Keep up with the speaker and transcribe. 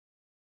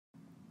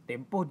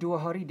Tempoh 2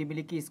 hari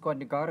dimiliki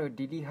skuad negara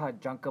dilihat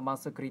jangka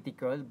masa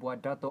kritikal buat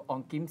Dato'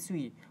 Ong Kim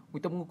Swee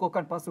untuk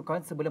mengukuhkan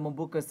pasukan sebelum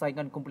membuka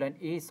saingan kumpulan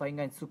A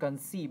saingan Sukan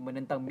C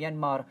menentang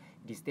Myanmar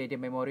di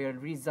Stadium Memorial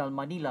Rizal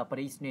Manila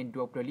pada Isnin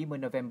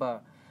 25 November.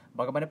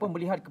 Bagaimanapun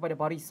melihat kepada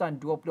barisan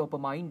 20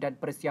 pemain dan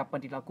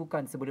persiapan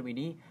dilakukan sebelum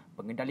ini,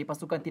 pengendali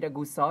pasukan tidak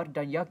gusar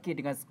dan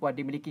yakin dengan skuad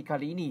dimiliki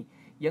kali ini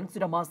yang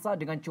sudah masak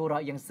dengan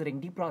corak yang sering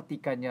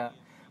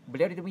diperhatikannya.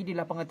 Beliau ditemui di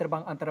lapangan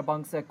terbang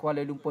antarabangsa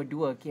Kuala Lumpur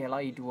 2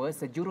 KLIA 2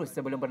 sejurus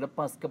sebelum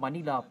berlepas ke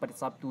Manila pada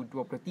Sabtu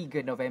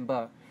 23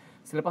 November.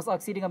 Selepas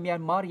aksi dengan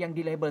Myanmar yang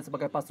dilabel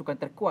sebagai pasukan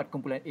terkuat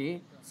kumpulan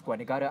A, skuad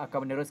negara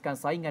akan meneruskan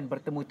saingan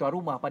bertemu tuan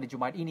rumah pada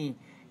Jumaat ini,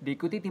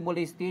 diikuti Timor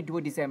Leste 2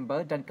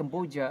 Disember dan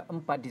Kemboja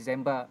 4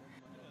 Disember.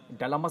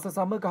 Dalam masa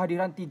sama,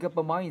 kehadiran 3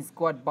 pemain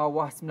skuad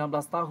bawah 19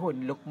 tahun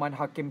Luqman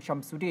Hakim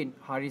Syamsuddin,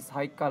 Haris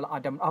Haikal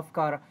Adam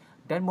Afkar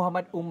dan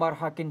Muhammad Umar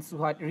Hakim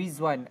Suhad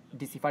Rizwan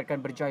disifatkan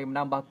berjaya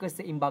menambah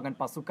keseimbangan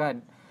pasukan.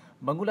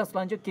 Mengulas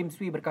lanjut, Kim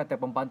Swee berkata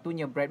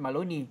pembantunya Brad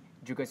Maloney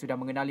juga sudah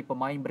mengenali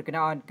pemain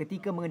berkenaan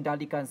ketika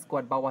mengendalikan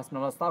skuad bawah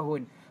 19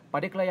 tahun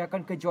pada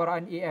kelayakan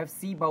kejuaraan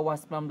AFC bawah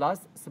 19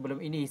 sebelum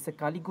ini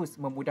sekaligus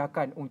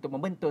memudahkan untuk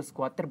membentuk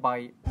skuad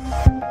terbaik.